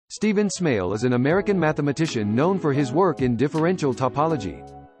Stephen Smale is an American mathematician known for his work in differential topology,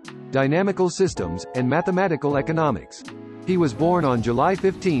 dynamical systems, and mathematical economics. He was born on July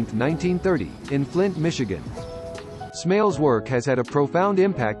 15, 1930, in Flint, Michigan. Smale's work has had a profound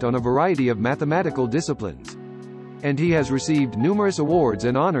impact on a variety of mathematical disciplines, and he has received numerous awards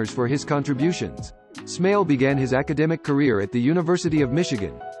and honors for his contributions. Smale began his academic career at the University of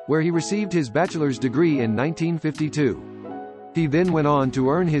Michigan, where he received his bachelor's degree in 1952. He then went on to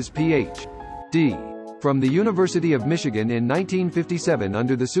earn his Ph.D. from the University of Michigan in 1957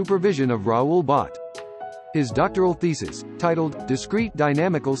 under the supervision of Raoul Bott. His doctoral thesis, titled Discrete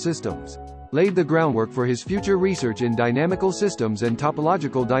Dynamical Systems, laid the groundwork for his future research in dynamical systems and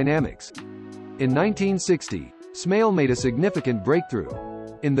topological dynamics. In 1960, Smale made a significant breakthrough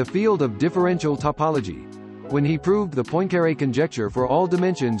in the field of differential topology, when he proved the Poincaré conjecture for all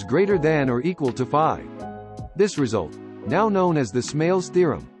dimensions greater than or equal to 5. This result, now known as the Smale's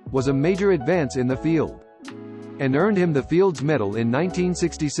theorem, was a major advance in the field, and earned him the Fields Medal in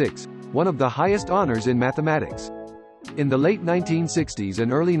 1966, one of the highest honors in mathematics. In the late 1960s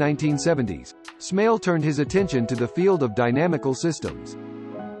and early 1970s, Smale turned his attention to the field of dynamical systems,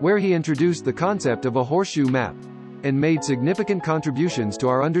 where he introduced the concept of a horseshoe map, and made significant contributions to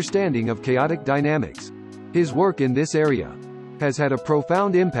our understanding of chaotic dynamics. His work in this area has had a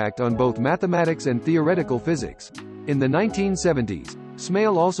profound impact on both mathematics and theoretical physics. In the 1970s,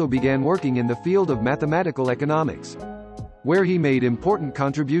 Smale also began working in the field of mathematical economics, where he made important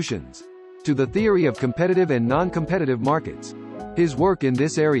contributions to the theory of competitive and non-competitive markets. His work in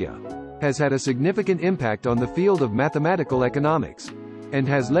this area has had a significant impact on the field of mathematical economics, and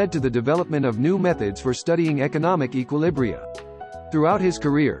has led to the development of new methods for studying economic equilibria. Throughout his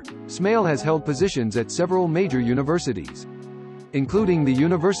career, Smale has held positions at several major universities, including the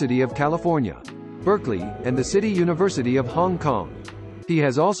University of California, Berkeley, and the City University of Hong Kong. He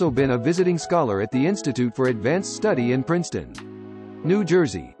has also been a visiting scholar at the Institute for Advanced Study in Princeton, New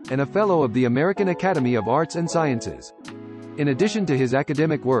Jersey, and a Fellow of the American Academy of Arts and Sciences. In addition to his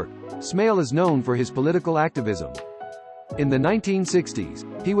academic work, Smale is known for his political activism. In the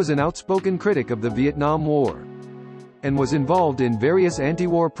 1960s, he was an outspoken critic of the Vietnam War, and was involved in various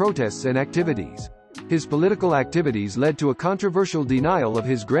anti-war protests and activities. His political activities led to a controversial denial of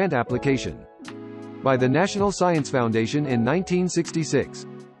his grant application by the National Science Foundation in 1966,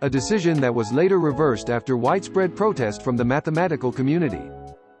 a decision that was later reversed after widespread protest from the mathematical community.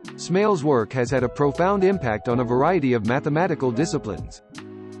 Smale's work has had a profound impact on a variety of mathematical disciplines,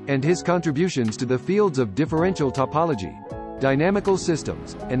 and his contributions to the fields of differential topology, dynamical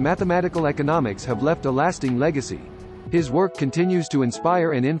systems, and mathematical economics have left a lasting legacy. His work continues to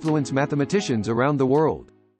inspire and influence mathematicians around the world.